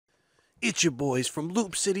It's your boys from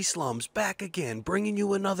Loop City Slums back again, bringing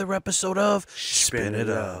you another episode of Spin It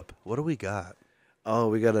Up. What do we got? Oh,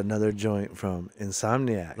 we got another joint from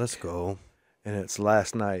Insmnc. Let's go. And it's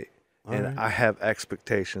last night. All and right. I have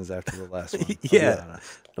expectations after the last one. Yeah,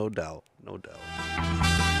 no doubt, no doubt.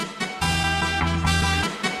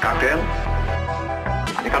 Cocktail?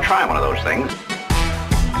 I think I'll try one of those things.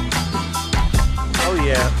 Oh,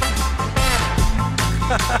 yeah.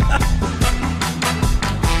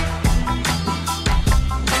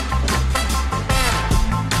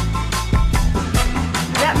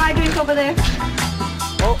 Is that my drink over there?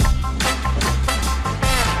 Oh.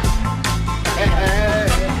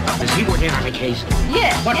 Is he working on a case?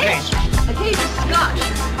 Yes. What yes. case? A case of scotch.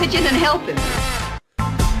 Pitch in and help him.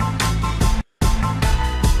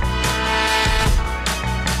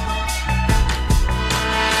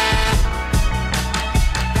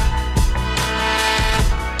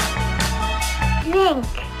 Drink.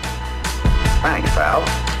 Thanks, pal.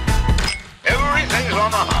 Everything's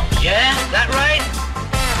on the house. Yeah? That right?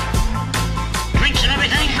 Drinks and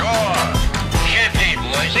everything? Sure. Champagne,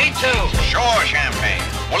 boys. Eat too. Sure, champagne.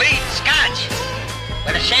 We'll eat scotch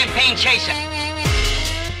with a champagne chaser.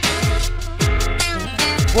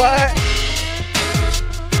 What?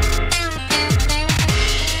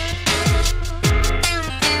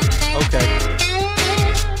 Okay.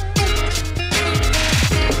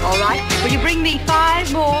 All right. Will you bring me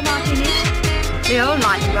 5 more martinis? The old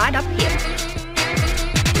line is right up here.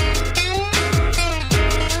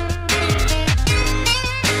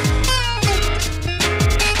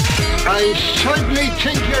 I certainly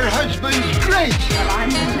think your husband's great. Well, I'm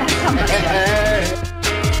glad somebody does.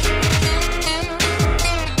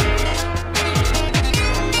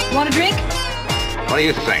 Want a drink? What do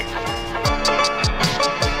you think?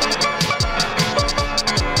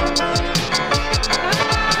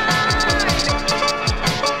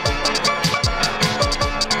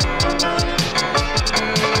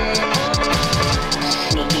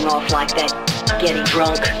 Sneaking off like that, getting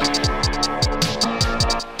drunk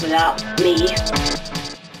without me.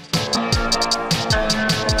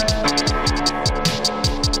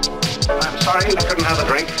 I'm sorry, I couldn't have a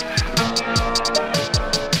drink.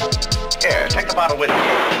 Here, take the bottle with you.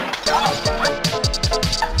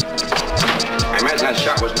 I imagine that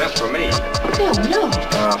shot was meant for me. No, no.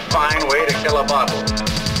 A fine way to kill a bottle.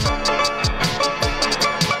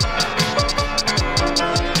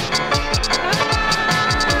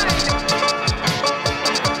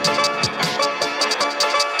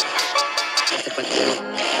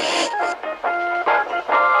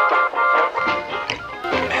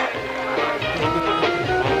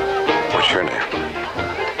 What's your name?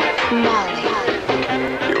 Molly.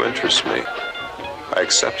 You interest me. I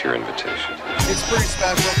accept your invitation. It's pretty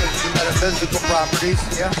special because it's metaphysical properties,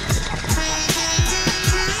 yeah.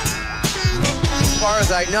 As far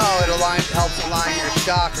as I know, it helps align your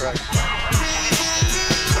chakras.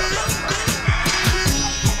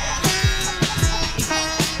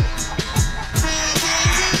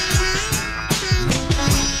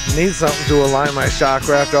 Need something to align my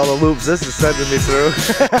chakra after all the loops this is sending me through.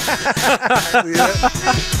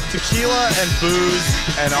 Tequila and booze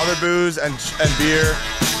and other booze and beer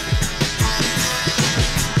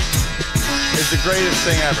is the greatest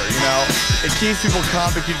thing ever, you know? It keeps people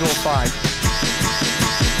calm, it keeps people fine.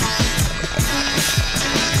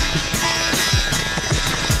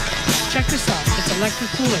 Check this out. It's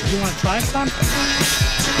electric Kool-Aid. You want to try some?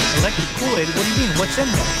 Electric Kool-Aid? What do you mean? What's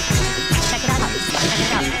in there? Check it out.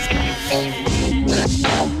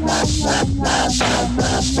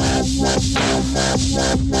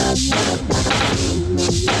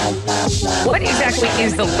 What exactly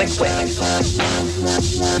is the liquid?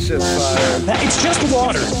 Shit's fire. It's just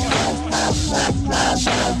water.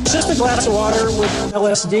 It's just a glass of water with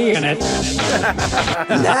LSD in it.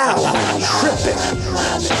 Now I'm tripping.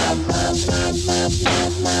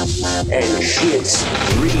 And shit's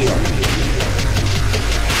real.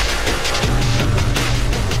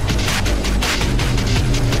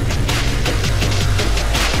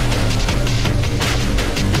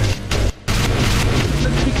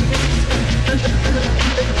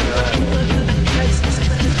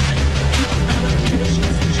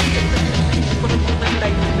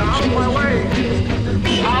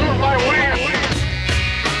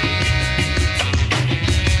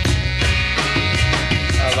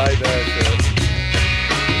 I like that shit.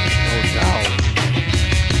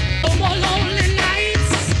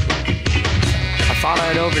 I thought I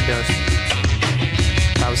had overdosed.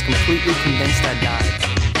 I was completely convinced I died.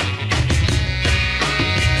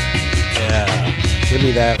 Yeah. Give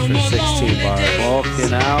me that for 16 bars.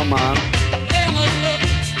 Walking out, man.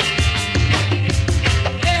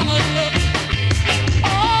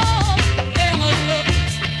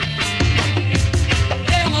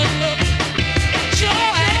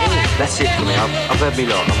 had me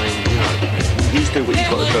lot. I mean, you know, you do what you've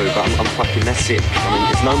got to do, but I'm fucking, that's it. I mean,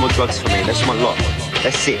 there's no more drugs for me. That's my lot.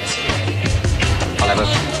 That's it. I'll have a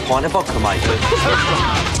pint of vodka, mate.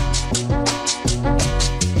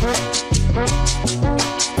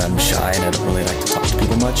 I'm shy and I don't really like to talk to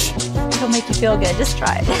people much. It'll make you feel good. Just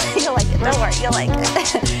try it. You'll like it. Don't worry. You'll like it.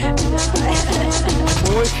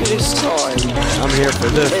 Wickedest time. I'm here for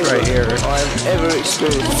this right here. I've ever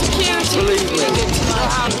experienced. Security. Believe me.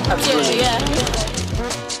 Absolutely. Yeah.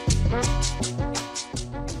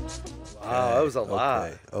 Wow, that was a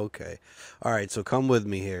lot. Okay. All right, so come with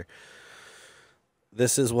me here.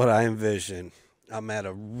 This is what I envision. I'm at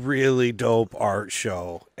a really dope art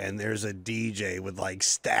show, and there's a DJ with like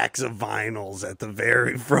stacks of vinyls at the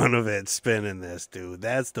very front of it spinning this, dude.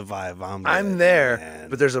 That's the vibe I'm there, man.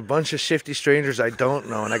 but there's a bunch of shifty strangers I don't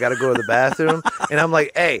know, and I got to go to the bathroom, and I'm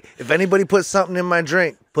like, hey, if anybody puts something in my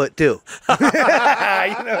drink, put two. You know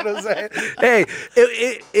what I'm saying? Hey,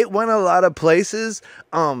 it went a lot of places.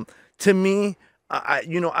 To me,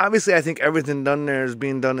 obviously I think everything done there is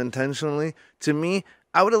being done intentionally. To me,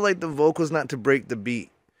 I would have liked the vocals not to break the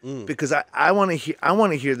beat because I want to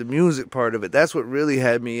hear the music part of it. That's what really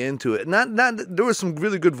had me into it. Not there were some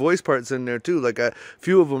really good voice parts in there too. Like a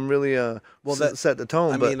few of them really set the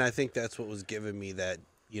tone. I mean, I think that's what was giving me that,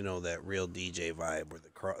 you know, that real DJ vibe where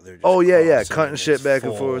they're just cutting shit back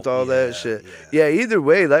and forth, all that shit. Yeah, either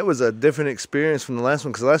way, that was a different experience from the last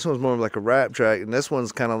one because the last one was more of like a rap track, and this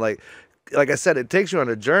one's kind of like I said, it takes you on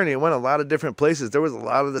a journey. It went a lot of different places. There was a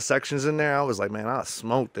lot of the sections in there. I was like, man, I'll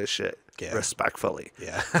smoke this shit respectfully.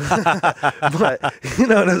 Yeah. But you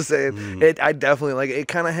know what I'm saying? I definitely like it.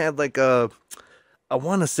 Kind of had like I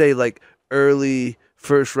want to say like early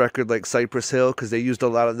first record like Cypress Hill because they used a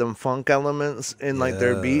lot of them funk elements in like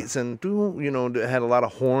their beats and it had a lot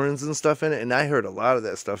of horns and stuff in it. And I heard a lot of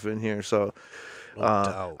that stuff in here. So.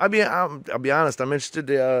 I'll be honest. I'm interested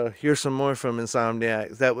to hear some more from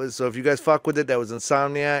Insomniac. So if you guys fuck with it, that was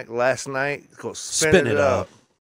Insomniac last night. Go spin it up.